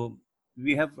 So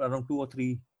we have around two or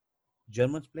three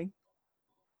Germans playing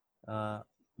uh,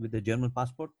 with the German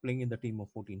passport, playing in the team of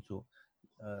 14. So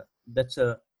that's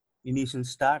a initial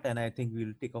start, and I think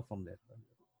we'll take off from there.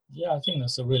 Yeah, I think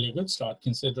that's a really good start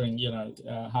considering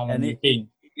how long And you've been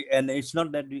and it's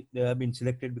not that they have been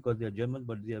selected because they are German,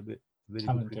 but they are very good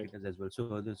talented. cricketers as well.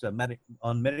 So there's a merit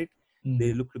on merit.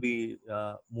 They Mm. look to be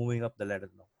moving up the ladder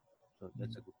now. So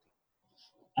that's a good thing.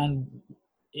 And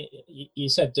you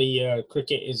said the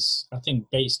cricket is, I think,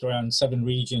 based around 7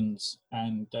 regions,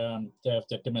 and they have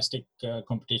the domestic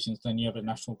competitions. Then you have a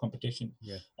national competition.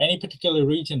 Yeah. Any particular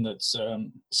region that's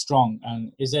strong,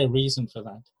 and is there a reason for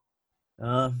that?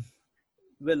 Uh,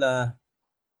 well,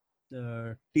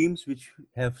 teams which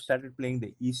have started playing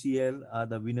the ECL are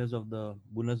the winners of the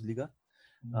Bundesliga.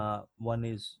 One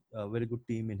is a very good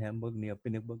team in Hamburg near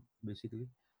Pinneberg, basically.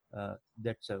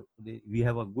 We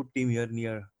have a good team here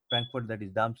near Frankfurt, that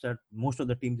is Darmstadt. Most of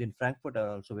the teams in Frankfurt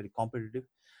are also very competitive.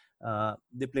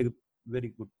 They play very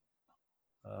good,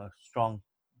 strong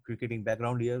cricketing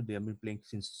background here. They have been playing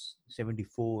since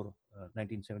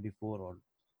 1974. Or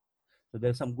so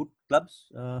there are some good clubs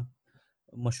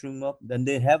mushroom up. Then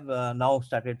they have now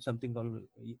started something called,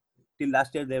 till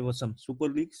last year there was some super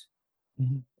leagues,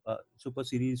 Mm-hmm. super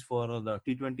series for the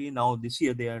T20. Now this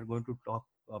year they are going to talk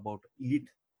about elite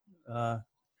uh,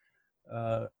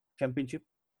 uh, championship.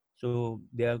 So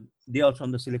they are also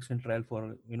on the selection trial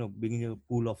for beginning a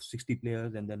pool of 60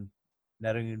 players and then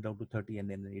narrowing it down to 30 and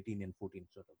then 18 and 14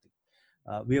 sort of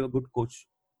thing. We have a good coach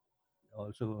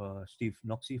also, Steve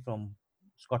Noxie from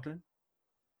Scotland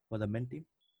for the men team.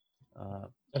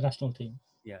 The national team.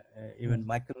 Yeah, Yeah. even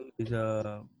Michael is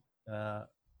a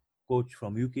coach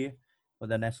from UK for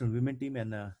the national women team,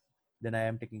 and then I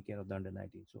am taking care of the under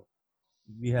 19. So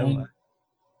we have,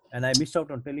 and I missed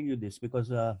out on telling you this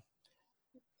because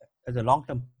as a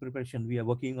long-term preparation, we are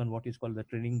working on what is called the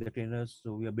training the trainers.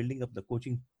 So we are building up the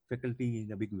coaching faculty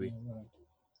in a big way. Yeah, right.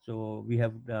 So we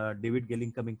have David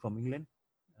Gelling coming from England,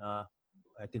 uh,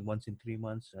 I think once in 3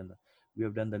 months, and we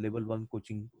have done the level 1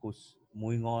 coaching course.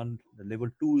 Moving on, the level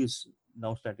 2 is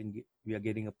now starting. We are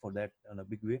getting up for that in a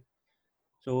big way.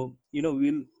 So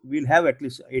we'll have at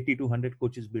least 80 to 100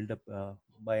 coaches built up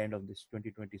by end of this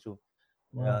 2020. So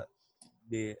Wow.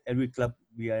 every club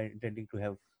we are intending to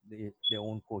have their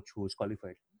own coach who is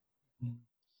qualified. Mm.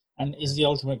 And is And the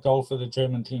ultimate goal for the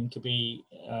German team to be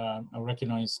a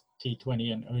recognised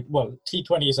T20? And well,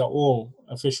 T20s are all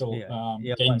official yeah,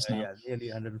 yeah, games now, yeah, nearly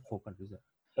 104 countries are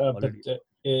but already.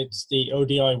 it's the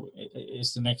ODI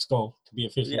is the next goal to be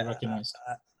officially Yeah, recognised.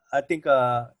 I think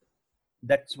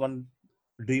that's one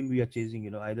dream we are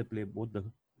chasing. Either play both the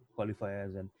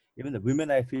qualifiers, and even the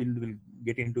women. I feel will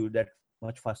get into that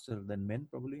much faster than men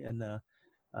probably, and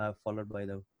followed by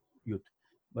the youth.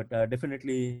 But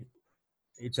definitely,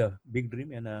 it's a big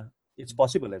dream, and it's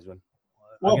possible as well.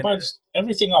 Well, Again, but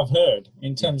everything I've heard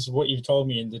in yeah, terms of what you've told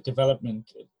me in the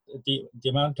development, the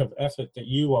amount of effort that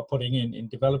you are putting in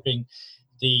developing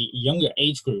the younger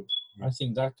age group, yeah. I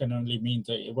think that can only mean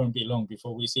that it won't be long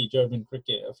before we see German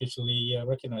cricket officially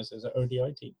recognised as an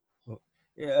ODI team. So,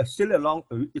 yeah, still a long.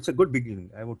 It's a good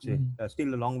beginning, I would say. Mm.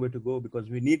 Still a long way to go because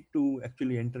we need to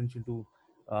actually entrench into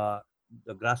uh,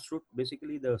 the grassroots,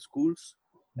 basically the schools,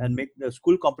 and Mm. make the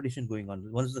school competition going on.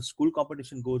 Once the school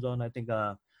competition goes on, I think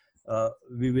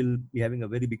we will be having a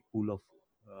very big pool of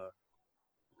uh,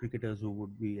 cricketers who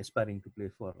would be aspiring to play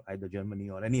for either Germany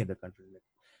or any other country.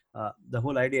 The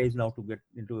whole idea is now to get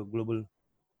into a global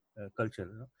culture.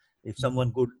 If Mm.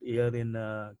 someone good here in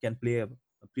can play a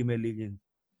Premier League in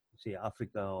say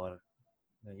Africa or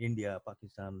India,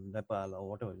 Pakistan, Nepal, or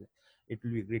whatever, it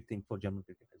will be a great thing for German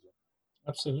cricket as well.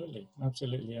 Absolutely,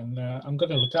 absolutely, and I'm going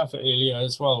to look out for Ilya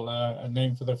as well, a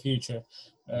name for the future,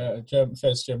 Yeah,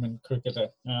 first German cricketer,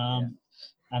 yeah.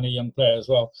 and a young player as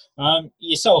well.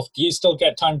 Yourself, do you still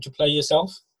get time to play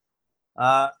yourself?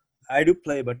 Uh, I do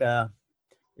play, but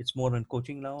it's more on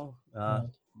coaching now. Right,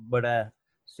 But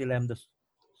still, I'm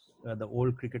the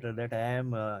old cricketer that I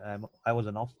am. I was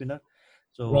an off spinner,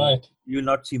 so right. you'll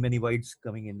not see many wides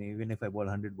coming in, even if I ball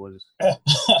 100 balls. you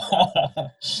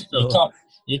So can't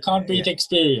you can't yeah, beat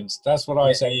experience. That's what I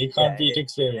yeah, say. You yeah, can't beat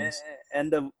experience.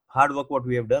 and the hard work what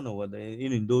we have done over there.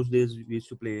 In those days, we used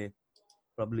to play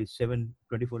probably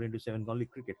 24 into 7 only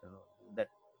cricket. That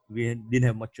we didn't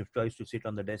have much of choice to sit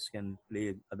on the desk and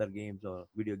play other games or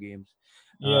video games.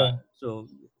 Uh, Yeah, so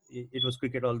it was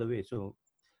cricket all the way. So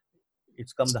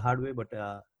it's come the hard way, but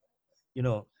you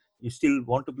know, you still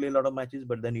want to play a lot of matches,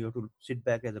 but then you have to sit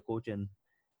back as a coach and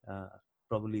uh,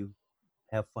 probably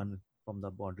have fun from the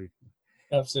boundary.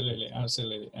 absolutely,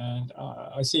 absolutely. And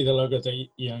I see the logo that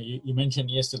you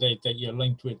mentioned yesterday that you're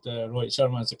linked with Rohit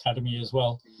Sharma's academy as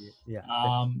well. Yeah,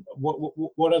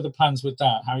 What are the plans with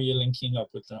that? How are you linking up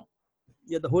with that?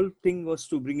 yeah. The whole thing was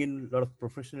to bring in a lot of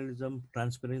professionalism,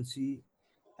 transparency,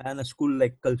 and a school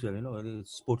like culture, a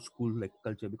sports school like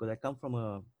culture, because I come from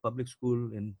a public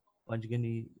school in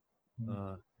Panchgani, Mm.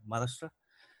 uh, Maharashtra.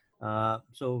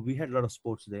 So we had a lot of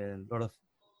sports there, and a lot of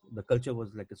the culture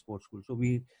was like a sports school. So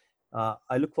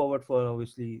I look forward for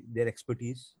obviously their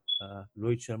expertise.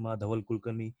 Rohit Sharma, Dhawal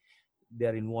Kulkarni, they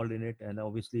are involved in it, and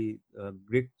obviously a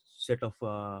great set of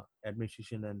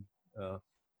administration and uh,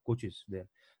 coaches there.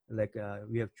 Like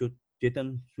we have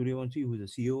Chetan Suryavanshi, who is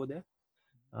the CEO there.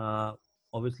 uh,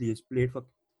 Obviously, he's played for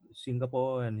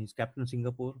Singapore and he's captain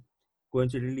Singapore.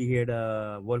 Coincidentally, he had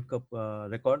a World Cup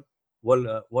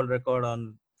world record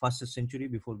on fastest century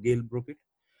before Gale broke it.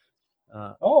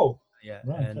 Uh, Oh, yeah,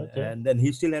 right, okay, and then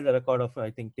he still had a record of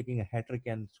I think taking a hat trick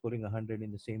and scoring 100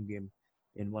 in the same game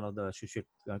in one of the associate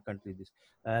countries.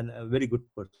 And a very good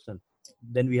person.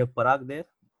 Then we have Parag there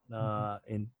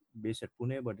in based at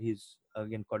Pune, but he's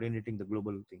again coordinating the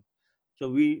global thing. So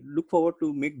we look forward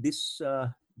to make this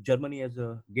Germany as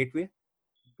a gateway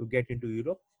to get into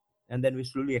Europe, and then we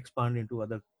slowly expand into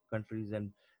other countries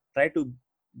and try to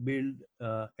build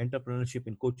entrepreneurship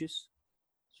in coaches,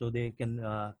 so they can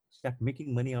start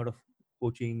making money out of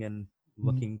coaching and mm,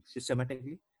 working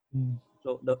systematically. mm,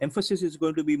 So the emphasis is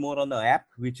going to be more on the app,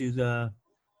 which is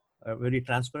very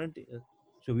transparent.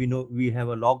 So we know we have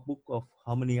a logbook of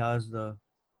how many hours the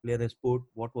player has put,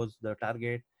 what was the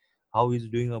target, how he's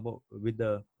doing about with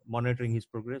the monitoring his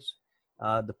progress.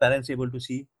 The parents able to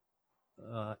see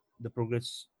the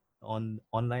progress on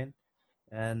online,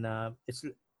 and it's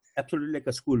absolutely like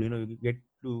a school. You get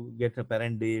to get a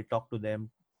parent day, talk to them,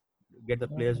 get the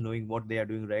players right, knowing what they are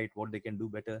doing right, what they can do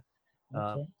better,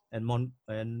 uh, okay,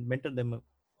 and mentor them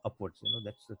upwards.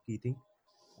 That's the key thing.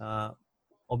 Uh,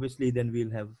 Obviously, then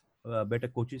we'll have better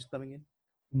coaches coming in,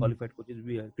 mm, qualified coaches.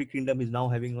 Crick Kingdom is now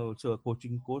having also a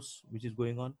coaching course which is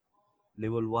going on,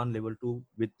 level 1, level 2,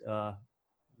 with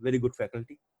very good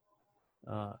faculty.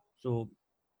 So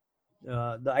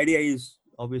the idea is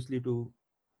obviously to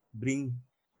bring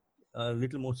a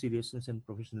little more seriousness and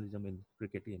professionalism in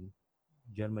cricket in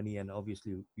Germany, and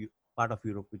obviously part of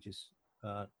Europe, which is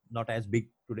not as big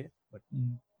today, but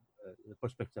mm. the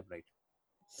prospects are bright.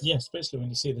 Yeah, especially when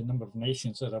you see the number of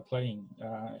nations that are playing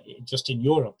just in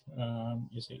Europe.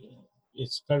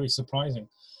 It's very surprising.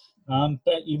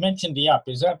 But you mentioned the app.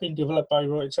 Is that being developed by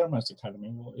Rohit Sharma's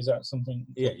academy, or is that something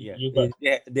that Yeah. you got?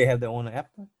 They have their own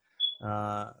app.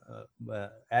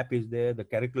 App is there. The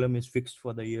curriculum is fixed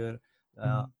for the year.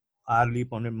 Hourly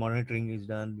monitoring is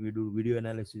done. We do video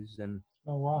analysis and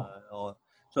Oh wow!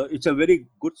 so it's a very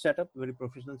good setup, very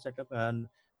professional setup, and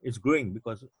it's growing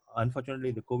because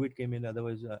unfortunately the COVID came in.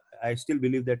 Otherwise, I still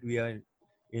believe that we are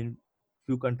in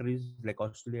few countries like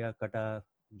Australia, Qatar,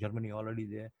 Germany already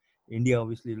there. India,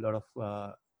 obviously, a lot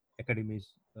of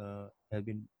academies have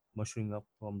been mushrooming up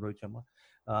from Rohit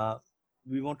Sharma.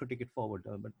 We want to take it forward,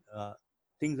 but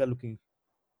things are looking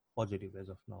positive as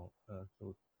of now.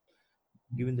 So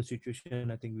given the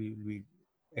situation, I think we will be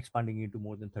expanding into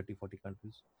more than 30, 40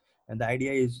 countries. And the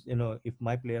idea is, if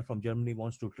my player from Germany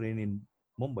wants to train in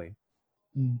Mumbai,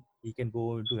 he can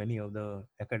go into any of the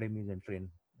academies and train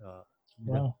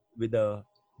Wow! with the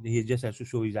he just has to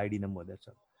show his ID number. That's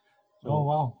all. So, Oh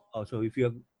wow! So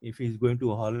if he's going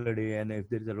to a holiday and if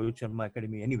there is a Rohit Sharma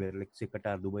academy anywhere, like say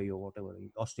Qatar, Dubai, or whatever,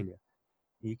 Australia,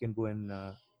 he can go and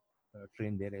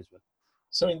train there as well.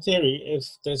 So in theory, if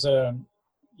there's a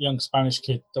young Spanish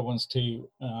kid that wants to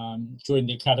join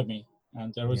the academy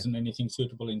and there isn't anything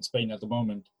suitable in Spain at the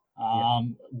moment,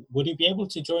 would he be able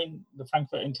to join the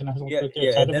Frankfurt International Cricket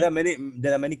Academy?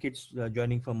 There are many kids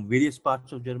joining from various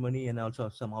parts of Germany and also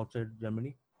some outside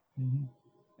Germany.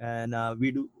 And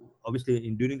we do obviously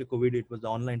during the COVID, it was the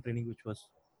online training which was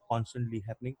constantly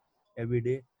happening every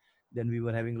day. Then we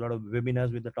were having a lot of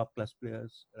webinars with the top class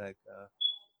players like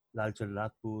Lalchal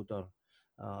Rajput, or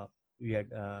we had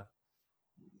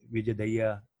Vijay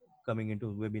Daya coming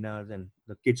into webinars, and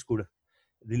the kids could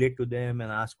relate to them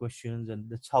and ask questions, and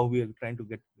that's how we are trying to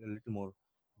get a little more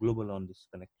global on this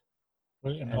connect.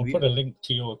 Brilliant. I'll put a link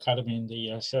to your academy in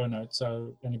the show notes,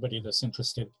 so anybody that's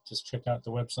interested, just check out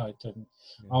the website. And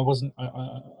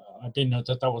I didn't know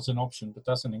that was an option, but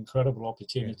that's an incredible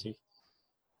opportunity.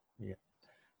 We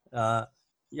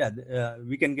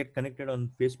can get connected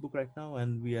on Facebook right now,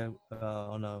 and we are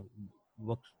on a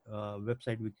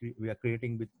website we are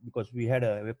creating because we had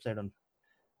a website on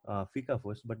FICA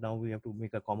first, but now we have to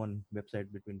make a common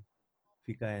website between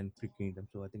FICA and Cricket Kingdom.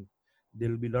 So I think there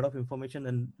will be a lot of information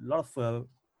and a lot of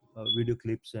video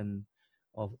clips and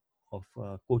of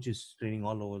coaches training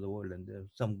all over the world. And there are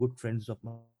some good friends of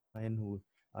mine who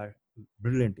are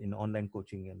brilliant in online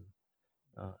coaching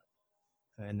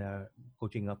and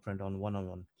coaching upfront on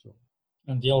one-on-one. So.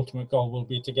 And the ultimate goal will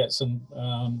be to get some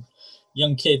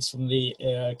young kids from the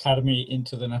academy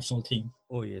into the national team.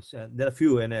 Oh yes, there are a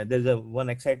few, and there's one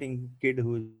exciting kid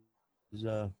who is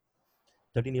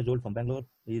 13 years old from Bangalore.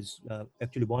 He's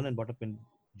actually born and brought up in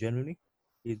Germany.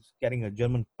 He's carrying a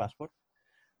German passport,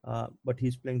 but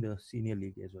he's playing the senior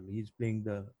league as well. He's playing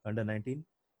the under-19.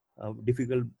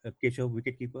 Difficult Keshav,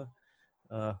 wicketkeeper,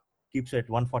 keeps at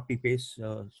 140 pace.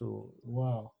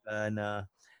 Wow. And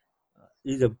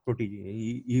he's a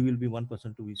protege. He will be one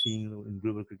person to be seeing in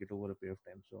global cricket over a period of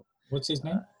time. So what's his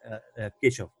name?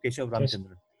 Keshav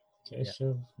Ramchandran.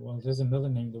 Keshav. Well, there's another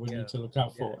name that we need to look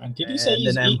out for. And did you say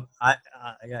he's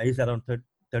around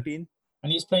 13?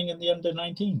 And he's playing in the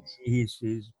under-19s. He's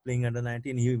playing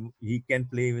under-19. He can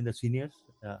play in the seniors.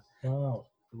 Wow.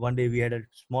 One day we had a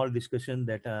small discussion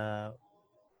that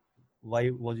why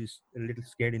was he a little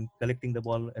scared in collecting the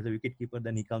ball as a wicketkeeper.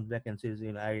 Then he comes back and says,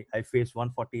 I faced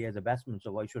 140 as a batsman,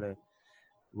 so why should I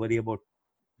worry about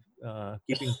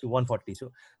keeping to 140?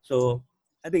 So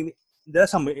I think there are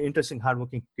some interesting,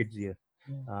 hardworking kids here.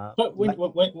 But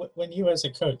when you as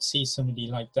a coach see somebody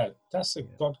like that, that's a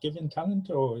God-given talent,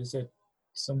 or is it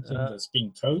something that's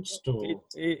being coached? Or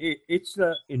it's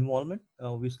the involvement.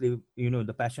 Obviously,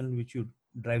 the passion which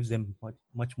drives them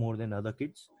much more than other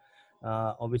kids.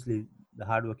 Obviously, the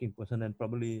hardworking person, and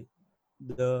probably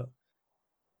I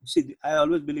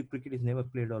always believe cricket is never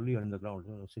played only on the ground.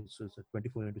 So it's a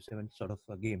 24/7 sort of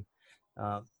a game.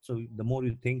 So the more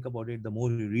you think about it, the more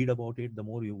you read about it, the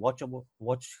more you watch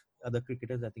other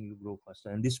cricketers, I think you grow faster.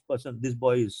 And this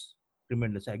boy is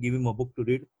tremendous. I give him a book to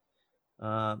read.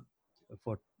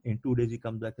 In 2 days he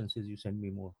comes back and says, "You send me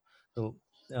more." So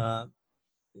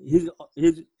he's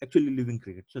actually living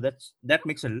cricket. So that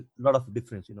makes a lot of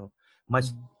difference. My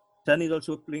son is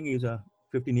also playing. He's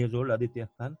 15 years old, Aditya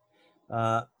Khan,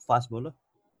 fast bowler.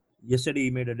 Yesterday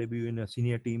he made a debut in a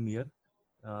senior team here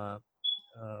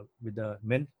with the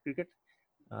men cricket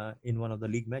in one of the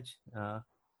league match.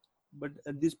 But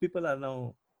these people are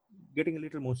now getting a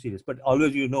little more serious. But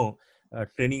always,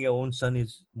 training your own son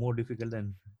is more difficult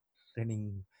than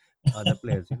training other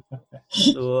players.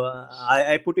 So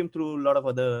I put him through a lot of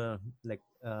other like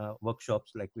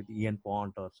workshops, like with Ian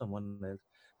Pont or someone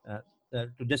else,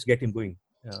 to just get him going.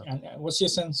 And what's your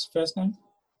son's first name?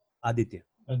 Aditya.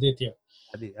 Aditya.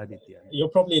 Aditya. You're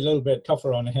probably a little bit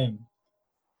tougher on him.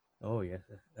 Oh yes,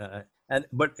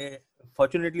 but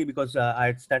fortunately, because I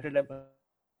had started up,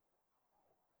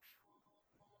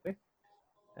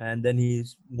 and then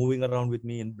he's moving around with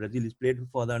me in Brazil. He's played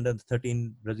for the under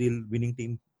 13 Brazil winning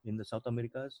team in the South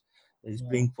Americas. He's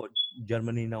playing for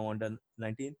Germany now under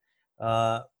 19.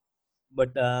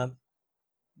 But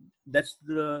that's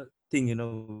the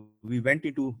thing, we went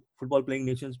into football playing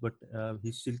nations, but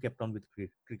he still kept on with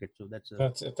cricket. So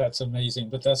that's amazing.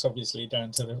 But that's obviously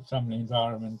down to the family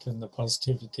environment and the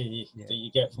positivity that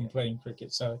you get from playing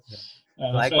cricket. So,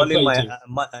 so I call him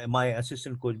my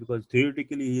assistant coach, because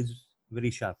theoretically he's very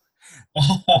sharp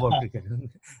about cricket.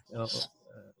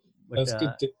 That's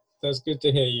good. That's good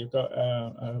to hear. You've got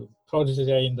a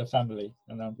protege in the family,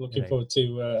 and I'm looking forward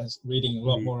to reading a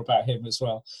lot more about him as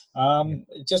well.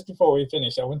 Just before we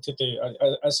finish, I wanted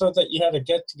to. I saw that you had a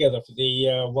get together for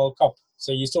the World Cup.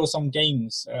 So you saw some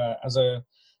games as a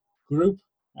group.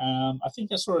 I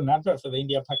think I saw an advert for the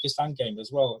India-Pakistan game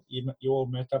as well. You all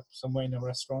met up somewhere in a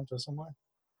restaurant or somewhere.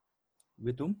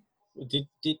 With whom? Did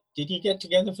you get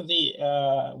together for the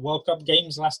World Cup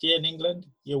games last year in England?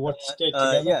 You watched it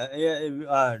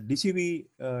together? DCB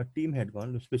team had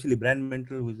gone, especially Brand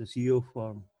Mental, who is the CEO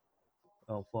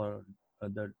for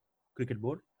the cricket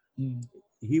board.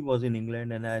 He was in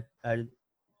England, and I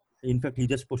in fact, he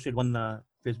just posted one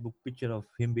Facebook picture of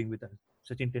him being with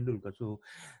Sachin Tendulkar. So,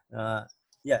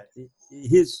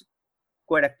 he's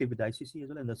quite active with ICC as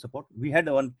well, and the support. We had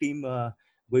one team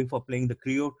going for playing the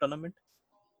Creo tournament.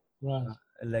 Right.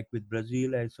 Like with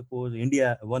Brazil, I suppose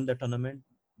India won the tournament,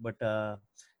 but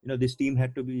this team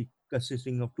had to be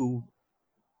consisting of 2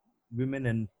 women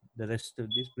and the rest of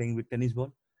this playing with tennis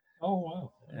ball. Oh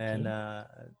wow! Okay. And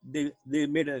they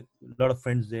made a lot of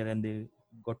friends there, and they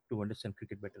got to understand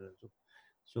cricket better also.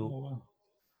 So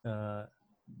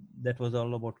that was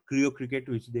all about Creo cricket,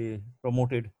 which they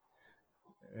promoted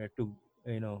to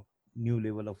new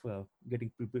level of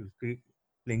getting people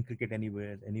playing cricket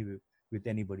anywhere with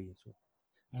anybody. So.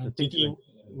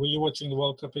 Were you watching the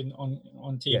World Cup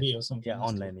on TV or something? Yeah,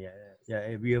 online.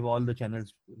 Yeah. We have all the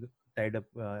channels tied up,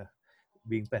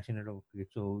 being passionate about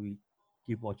cricket, so we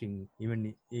keep watching.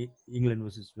 Even England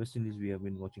versus West Indies, we have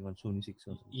been watching on Sony 6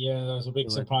 or something. Yeah, that was a big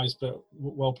surprise, but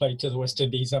well played to the West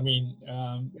Indies. I mean,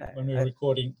 when we were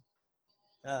recording,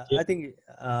 I think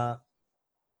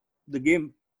the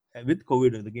game with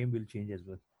COVID, the game will change as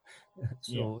well.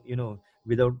 So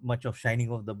without much of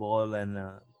shining of the ball, and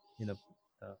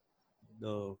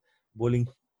the bowling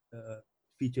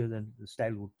features and the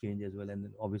style would change as well, and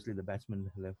then obviously the batsmen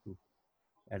will have to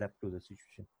adapt to the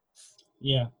situation.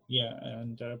 Yeah,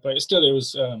 and but still, it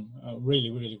was a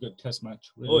really, really good Test match.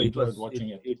 Really enjoyed watching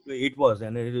it. It was,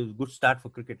 and it was a good start for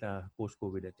cricket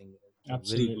post-COVID, I think.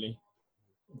 Absolutely,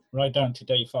 right down to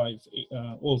day 5,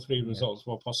 all 3 results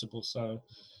were possible. So,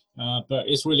 but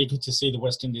it's really good to see the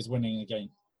West Indies winning again.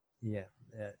 Yeah.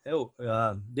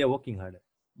 They're working hard.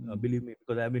 Believe me,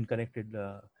 because I've been connected.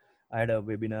 I had a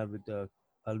webinar with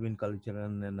Alvin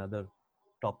Kalcharan and other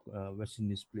top West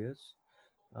Indies players.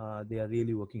 They are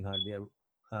really working hard. They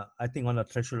are, I think, on a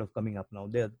threshold of coming up now.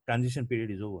 Their transition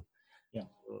period is over. Yeah.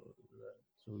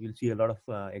 So we'll see a lot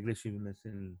of aggressiveness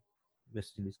in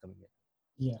West Indies coming in.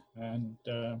 Yeah, and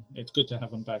it's good to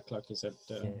have them back, like I said,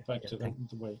 back to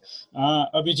the way.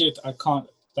 Abhijit, I can't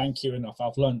thank you enough.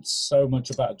 I've learned so much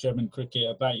about German cricket,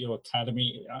 about your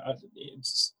academy.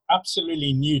 It's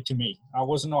absolutely new to me. I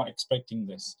was not expecting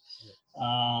this.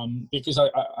 Because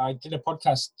I did a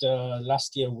podcast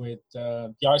last year with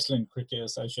the Iceland Cricket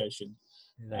Association.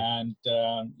 Right. And,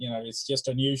 it's just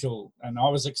unusual. And I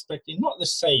was expecting not the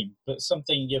same, but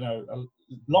something, a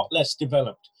lot less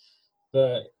developed.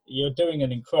 But you're doing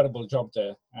an incredible job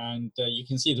there, and you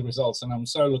can see the results. And I'm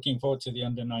so looking forward to the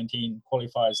under-19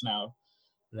 qualifiers now.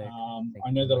 Right.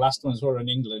 I know the last ones were in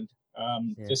England.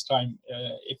 This time,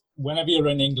 whenever you're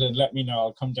in England, let me know.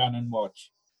 I'll come down and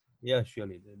watch. Yeah,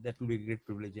 surely. That will be a great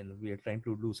privilege, and we are trying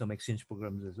to do some exchange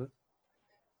programs as well.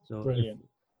 So, brilliant.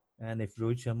 If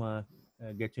Rohit Sharma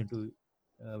gets into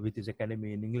with his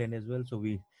academy in England as well, so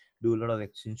we do a lot of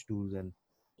exchange tours and.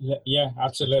 Yeah,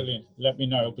 absolutely. Let me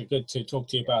know. It'll be good to talk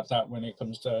to you about that when it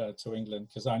comes to England,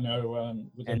 because I know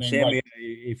with the and name same like,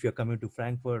 if you're coming to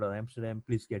Frankfurt or Amsterdam,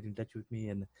 please get in touch with me.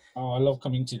 And I love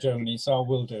coming to Germany, so I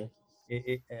will do.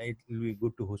 it will be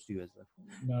good to host you as well.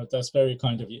 No, that's very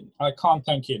kind of you. I can't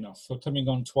thank you enough for coming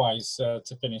on twice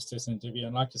to finish this interview.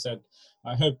 And like I said,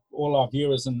 I hope all our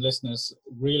viewers and listeners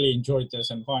really enjoyed this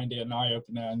and find it an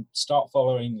eye-opener and start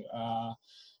following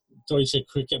Deutsche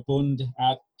Cricket Bund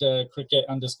at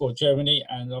cricket_Germany.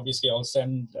 And obviously I'll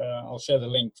share the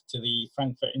link to the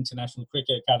Frankfurt International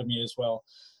Cricket Academy as well.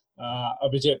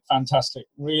 Abhijit, fantastic.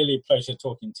 Really pleasure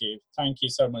talking to you. Thank you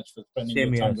so much for spending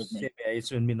your time with me. It's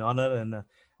been an honor, and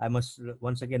I must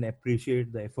once again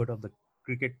appreciate the effort of the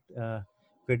Cricket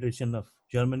Federation of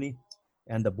Germany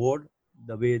and the board,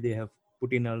 the way they have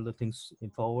put in all the things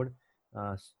in forward.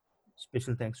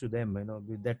 Special thanks to them.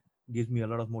 That gives me a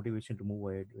lot of motivation to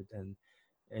move ahead with,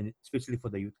 and especially for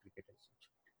the youth cricketers.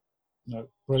 No,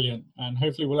 brilliant. And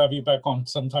hopefully we'll have you back on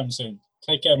sometime soon.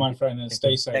 Take care, my friend, and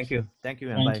stay safe. Thank you.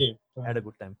 And bye. Thank you. Bye. Had a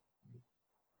good time.